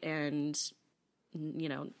weight and, you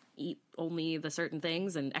know, eat only the certain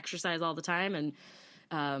things and exercise all the time and,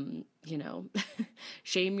 you know,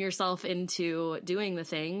 shame yourself into doing the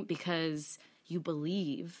thing because you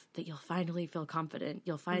believe that you'll finally feel confident.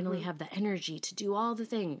 You'll finally have the energy to do all the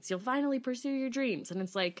things. You'll finally pursue your dreams. And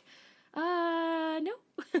it's like, no,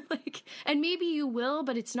 like, and maybe you will,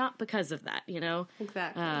 but it's not because of that, you know?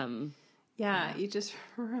 Exactly. You just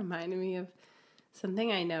reminded me of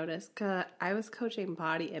something I noticed. 'Cause I was coaching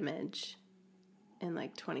body image in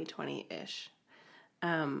like 2020-ish.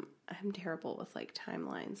 I'm terrible with like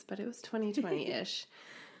timelines, but it was 2020-ish.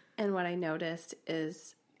 And what I noticed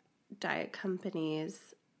is diet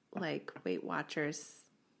companies like Weight Watchers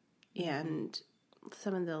and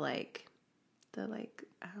some of the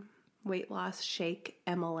weight loss shake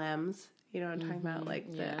MLMs, you know what I'm talking about? Like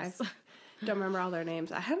I don't remember all their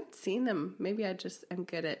names. I haven't seen them. Maybe I just am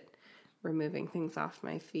good at removing things off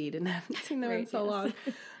my feed and I haven't seen them in so long.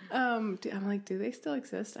 I'm like, do they still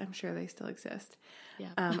exist? I'm sure they still exist. Yeah.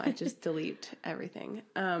 I just delete everything.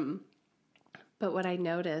 But what I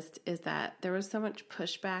noticed is that there was so much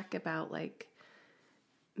pushback about like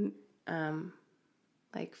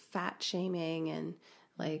fat shaming and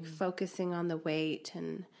like focusing on the weight,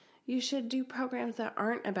 and you should do programs that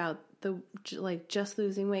aren't about just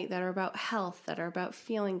losing weight, that are about health, that are about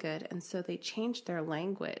feeling good. And so they changed their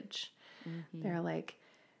language. They're like,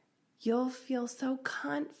 you'll feel so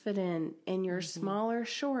confident in your smaller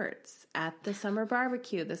shorts at the summer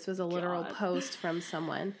barbecue. This was a literal post from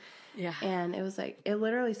someone. Yeah. And it was like, it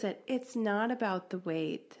literally said, it's not about the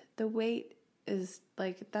weight. The weight is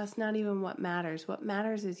like, that's not even what matters. What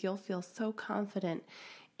matters is you'll feel so confident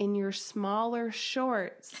in your smaller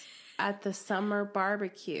shorts at the summer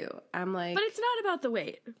barbecue. I'm like, but it's not about the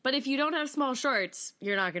weight. But if you don't have small shorts,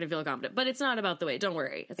 you're not going to feel confident. But it's not about the weight. Don't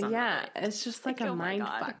worry. It's not about the weight. It's just like a mind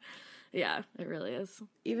fuck. Yeah, it really is.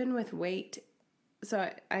 Even with weight,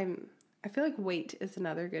 I feel like weight is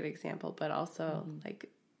another good example, but also like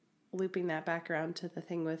looping that back around to the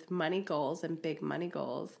thing with money goals and big money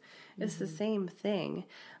goals is the same thing.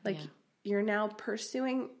 Like you're now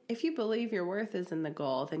pursuing, if you believe your worth is in the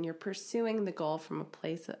goal, then you're pursuing the goal from a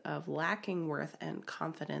place of lacking worth and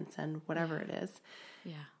confidence and whatever it is.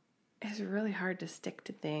 Yeah. It's really hard to stick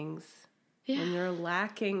to things when you're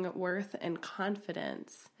lacking worth and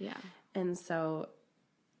confidence. Yeah. And so,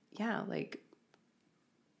 like,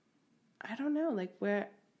 I don't know, like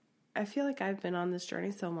I feel like I've been on this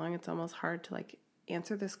journey so long, it's almost hard to like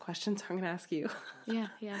answer this question. So I'm going to ask you. Yeah.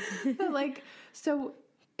 But like, so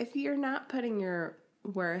if you're not putting your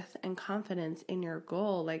worth and confidence in your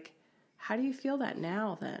goal, like, how do you feel that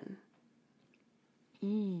now then?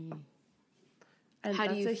 And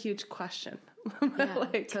that's a huge question. Yeah,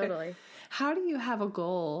 like, totally. How do you have a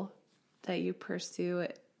goal that you pursue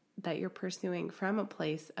that you're pursuing from a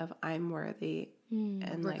place of I'm worthy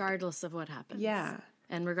and regardless of what happens. Yeah.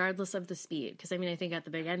 And regardless of the speed. Because I mean, I think at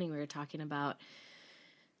the beginning we were talking about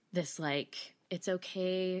this, like, it's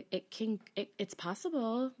okay. It's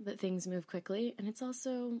possible that things move quickly, and it's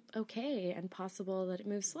also okay and possible that it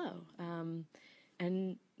moves slow.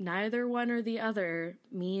 And neither one or the other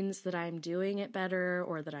means that I'm doing it better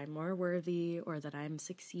or that I'm more worthy or that I'm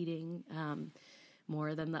succeeding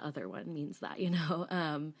more than the other one means that, you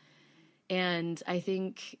know? And I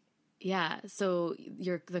think, so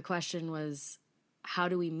the question was, how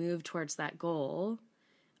do we move towards that goal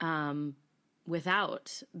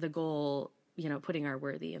without the goal, you know, putting our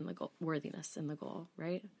worthiness in the goal,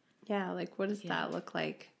 right? Yeah, like what does that look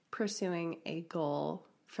like? Pursuing a goal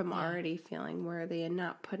from already feeling worthy and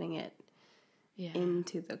not putting it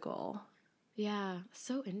into the goal. Yeah,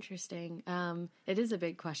 so interesting. It is a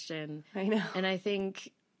big question. I know. And I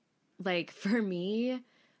think, like, for me,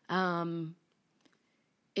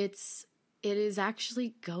 it is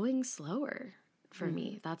actually going slower for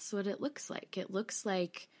me. That's what it looks like. It looks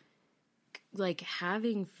like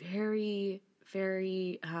having very,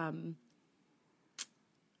 very,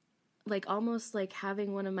 like almost like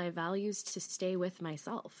having one of my values to stay with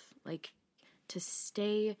myself, like to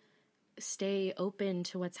stay open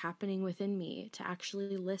to what's happening within me, to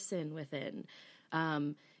actually listen within.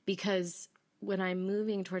 Because when I'm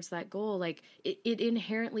moving towards that goal, like it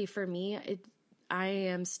inherently for me, I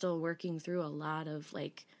am still working through a lot of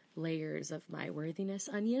like layers of my worthiness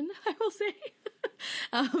onion, I will say.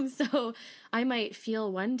 So I might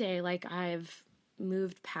feel one day like I've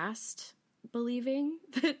moved past believing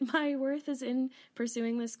that my worth is in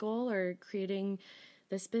pursuing this goal or creating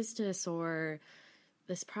this business or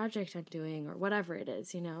this project I'm doing or whatever it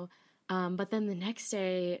is, you know. But then the next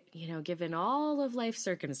day, you know, given all of life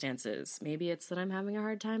circumstances, maybe it's that I'm having a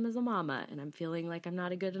hard time as a mama and I'm feeling like I'm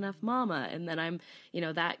not a good enough mama. And then I'm, you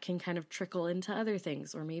know, that can kind of trickle into other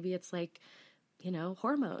things. Or maybe it's like, you know,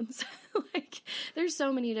 hormones. Like there's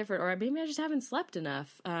so many different, or maybe I just haven't slept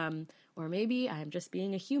enough. Or maybe I'm just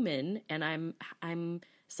being a human and I'm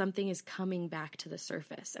something is coming back to the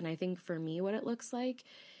surface. And I think for me, what it looks like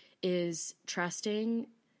is trusting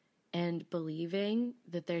and believing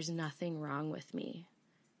that there's nothing wrong with me.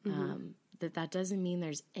 That doesn't mean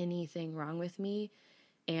there's anything wrong with me,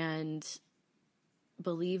 and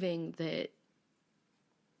believing that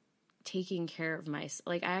taking care of myself,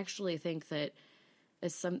 like I actually think that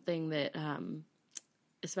is something that,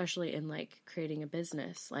 especially in like creating a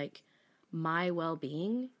business, like my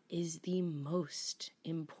well-being is the most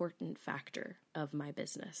important factor of my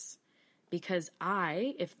business, because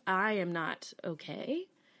if I am not okay,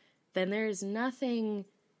 then there's no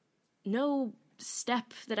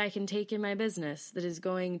step that I can take in my business that is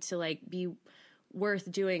going to like be worth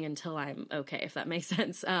doing until I'm okay, if that makes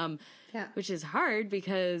sense. Which is hard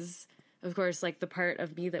because of course, like the part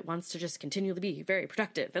of me that wants to just continually be very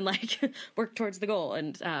productive and like work towards the goal.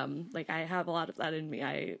 And, like I have a lot of that in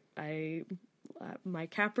me. My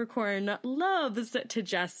Capricorn loves to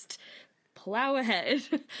just plow ahead.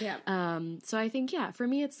 Yeah. So I think, for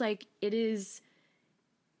me, it's like, it is,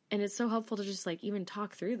 and it's so helpful to just like even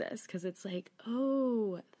talk through this, because it's like,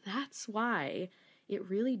 oh, that's why it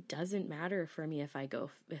really doesn't matter for me if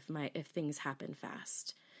things happen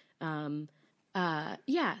fast.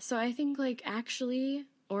 So I think like actually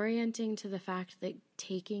orienting to the fact that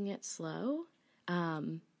taking it slow,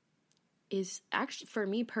 is actually for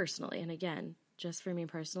me personally. And again, just for me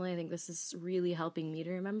personally, I think this is really helping me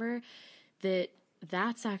to remember that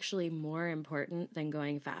that's actually more important than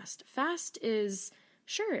going fast. Fast is,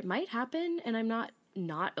 sure, it might happen, and I'm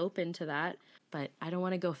not open to that, but I don't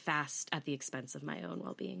want to go fast at the expense of my own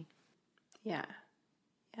well-being. Yeah.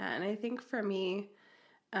 And I think for me,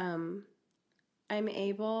 I'm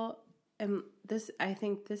able, am I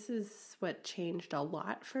think this is what changed a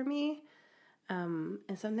lot for me. And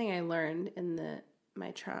something I learned in the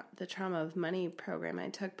Trauma of Money program I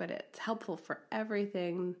took, but it's helpful for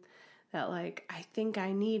everything that like I think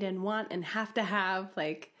I need and want and have to have,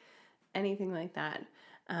 like anything like that.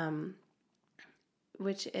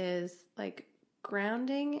 Which is like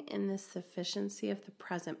grounding in the sufficiency of the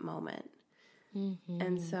present moment. Mm-hmm.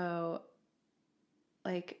 And so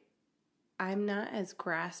like I'm not as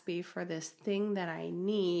graspy for this thing that I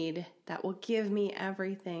need that will give me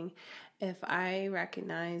everything. If I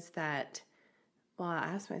recognize that, well, I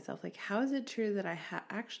ask myself, like, how is it true that I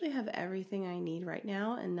actually have everything I need right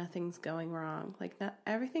now and nothing's going wrong? Like, not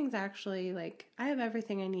everything's actually, like, I have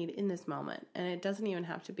everything I need in this moment. And it doesn't even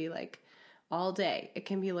have to be, like, all day. It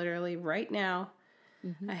can be literally right now.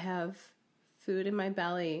 Mm-hmm. I have food in my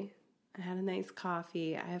belly. I had a nice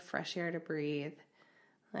coffee. I have fresh air to breathe.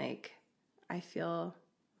 Like, I feel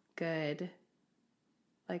good.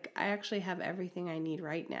 Like, I actually have everything I need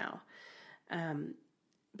right now.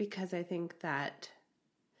 Because I think that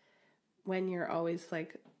when you're always,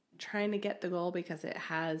 like, trying to get the goal because it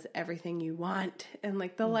has everything you want and,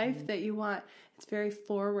 like, the life that you want, it's very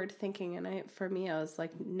forward thinking. And for me, I was,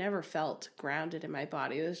 like, never felt grounded in my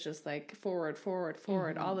body. It was just, like, forward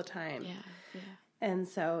all the time. Yeah. And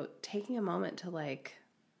so taking a moment to, like,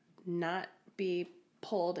 not be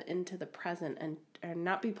pulled into the present or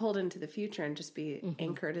not be pulled into the future and just be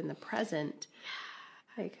anchored in the present.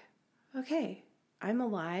 Like, okay, I'm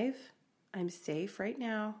alive. I'm safe right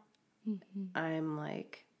now. I'm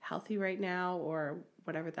like healthy right now, or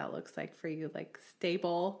whatever that looks like for you, like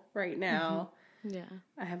stable right now. Yeah.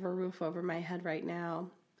 I have a roof over my head right now.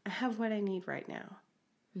 I have what I need right now.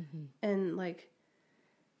 And like,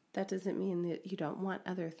 that doesn't mean that you don't want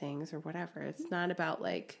other things or whatever. It's not about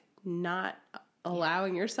like not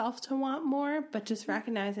allowing yourself to want more, but just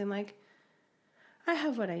recognizing like, I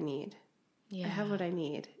have what I need. I have what I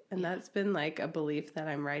need. And that's been like a belief that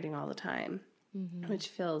I'm writing all the time, which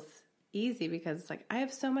feels easy because it's like, I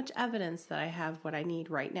have so much evidence that I have what I need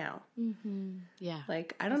right now. Yeah.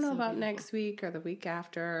 Like, I don't know about next week or the week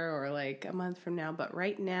after or like a month from now, but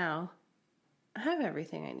right now I have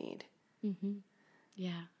everything I need.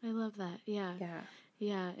 Yeah. I love that. Yeah. Yeah.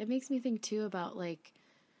 Yeah. It makes me think too about like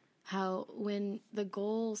how when the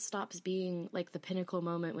goal stops being like the pinnacle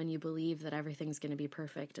moment when you believe that everything's going to be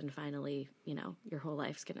perfect and finally, you know, your whole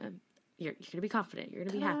life's you're going to be confident, you're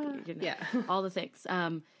going to be happy, you're going to all the things.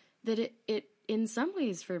 That it in some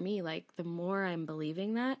ways for me, like the more I'm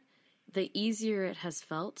believing that, the easier it has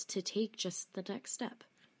felt to take just the next step.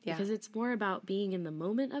 Yeah. Because it's more about being in the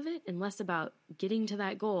moment of it and less about getting to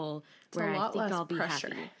that goal where I think I'll be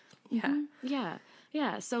happy. Yeah. Yeah.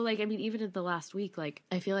 Yeah. So like, I mean, even in the last week, like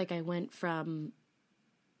I feel like I went from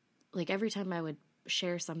like every time I would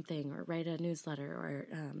share something or write a newsletter or,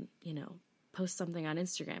 you know, post something on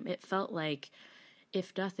Instagram, it felt like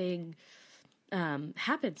if nothing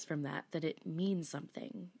happens from that it means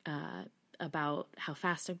something about how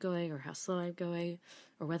fast I'm going or how slow I'm going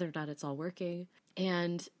or whether or not it's all working.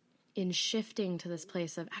 And in shifting to this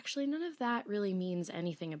place of actually none of that really means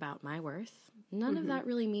anything about my worth. None of that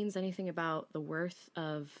really means anything about the worth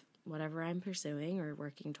of whatever I'm pursuing or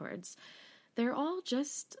working towards. They're all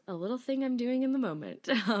just a little thing I'm doing in the moment.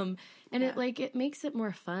 And it makes it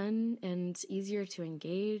more fun and easier to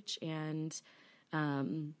engage and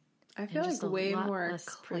I feel like way more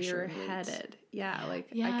clear-headed. Yeah, like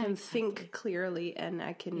I can think clearly and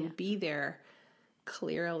I can be there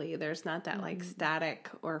clearly. There's not that like static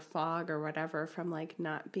or fog or whatever from like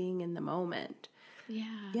not being in the moment. Yeah,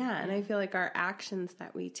 and I feel like our actions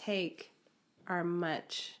that we take are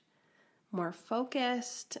much more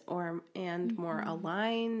focused and more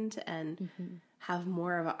aligned and have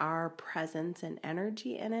more of our presence and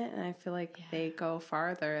energy in it. And I feel like they go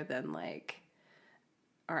farther than like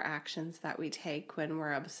our actions that we take when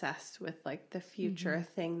we're obsessed with like the future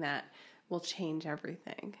thing that will change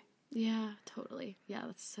everything. Yeah, totally. Yeah,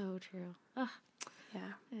 that's so true. Oh,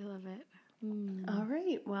 yeah. I love it. All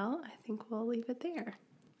right. Well, I think we'll leave it there.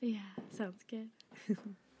 Yeah, sounds good.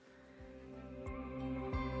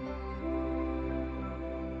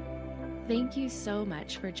 Thank you so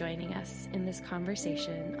much for joining us in this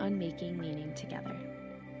conversation on making meaning together.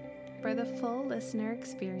 For the full listener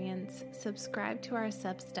experience, subscribe to our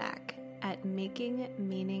Substack at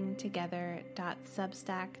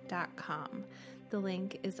makingmeaningtogether.substack.com. The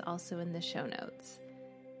link is also in the show notes.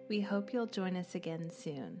 We hope you'll join us again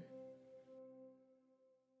soon.